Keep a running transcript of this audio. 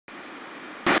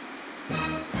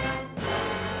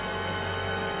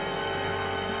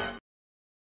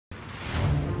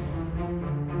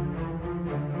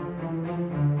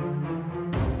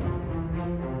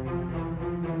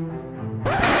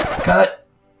Cut!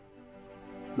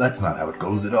 That's not how it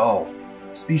goes at all.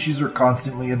 Species are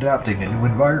constantly adapting to new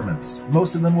environments.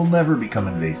 Most of them will never become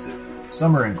invasive.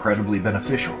 Some are incredibly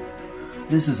beneficial.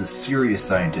 This is a serious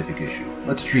scientific issue.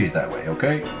 Let's treat it that way,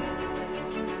 okay?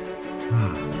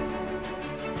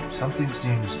 Something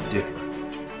seems different.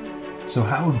 So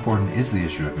how important is the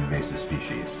issue of invasive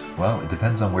species? Well, it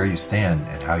depends on where you stand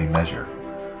and how you measure.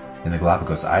 In the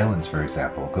Galapagos Islands, for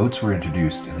example, goats were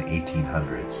introduced in the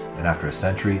 1800s, and after a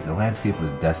century, the landscape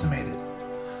was decimated.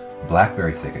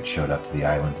 Blackberry thickets showed up to the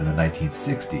islands in the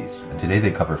 1960s, and today they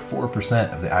cover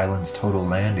 4% of the island's total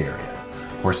land area,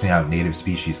 forcing out native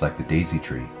species like the daisy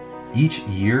tree. Each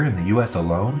year in the US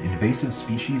alone, invasive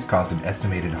species cause an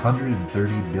estimated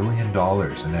 $130 billion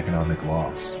in economic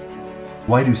loss.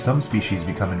 Why do some species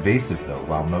become invasive though,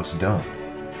 while most don't?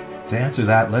 To answer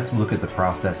that, let's look at the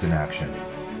process in action.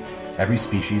 Every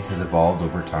species has evolved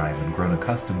over time and grown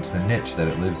accustomed to the niche that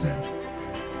it lives in.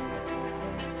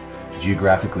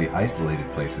 Geographically isolated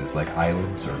places like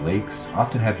islands or lakes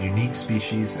often have unique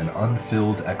species and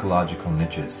unfilled ecological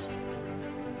niches.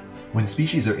 When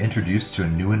species are introduced to a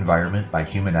new environment by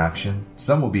human action,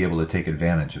 some will be able to take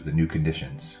advantage of the new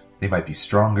conditions. They might be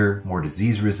stronger, more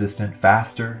disease-resistant,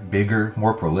 faster, bigger,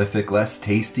 more prolific, less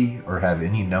tasty, or have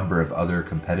any number of other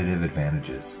competitive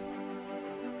advantages.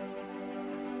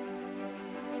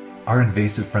 Our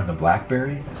invasive friend the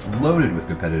blackberry is loaded with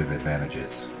competitive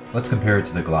advantages. Let's compare it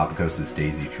to the Galapagos'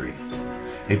 daisy tree.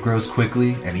 It grows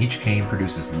quickly, and each cane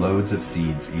produces loads of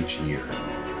seeds each year.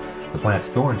 The plant's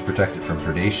thorns protect it from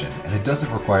predation, and it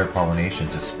doesn't require pollination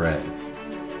to spread.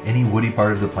 Any woody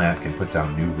part of the plant can put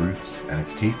down new roots, and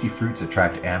its tasty fruits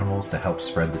attract animals to help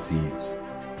spread the seeds.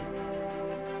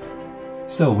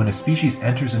 So, when a species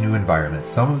enters a new environment,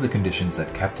 some of the conditions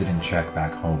that kept it in check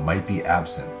back home might be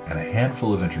absent, and a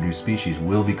handful of introduced species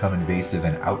will become invasive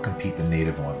and outcompete the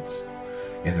native ones.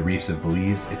 In the reefs of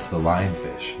Belize, it's the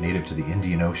lionfish, native to the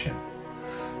Indian Ocean.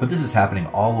 But this is happening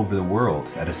all over the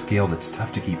world at a scale that's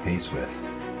tough to keep pace with.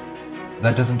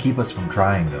 That doesn't keep us from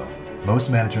trying though. Most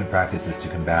management practices to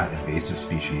combat invasive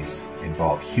species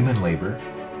involve human labor,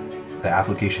 the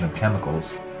application of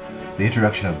chemicals, the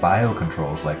introduction of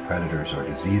biocontrols like predators or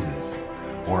diseases,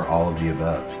 or all of the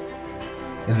above.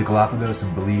 In the Galapagos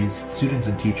and Belize, students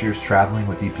and teachers traveling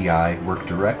with EPI work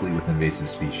directly with invasive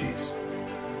species.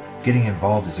 Getting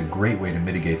involved is a great way to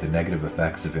mitigate the negative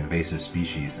effects of invasive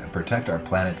species and protect our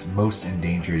planet's most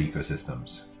endangered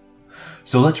ecosystems.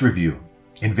 So let's review.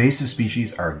 Invasive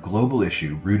species are a global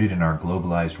issue rooted in our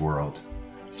globalized world.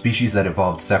 Species that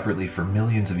evolved separately for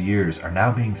millions of years are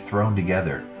now being thrown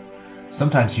together.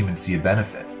 Sometimes humans see a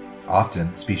benefit.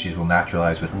 Often, species will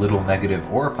naturalize with little negative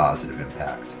or positive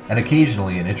impact. And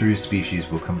occasionally, an introduced species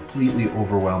will completely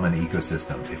overwhelm an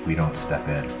ecosystem if we don't step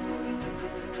in.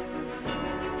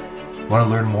 Want to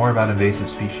learn more about invasive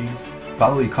species?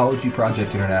 Follow Ecology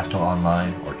Project International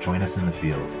online or join us in the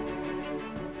field.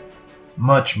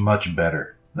 Much, much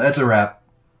better. That's a wrap.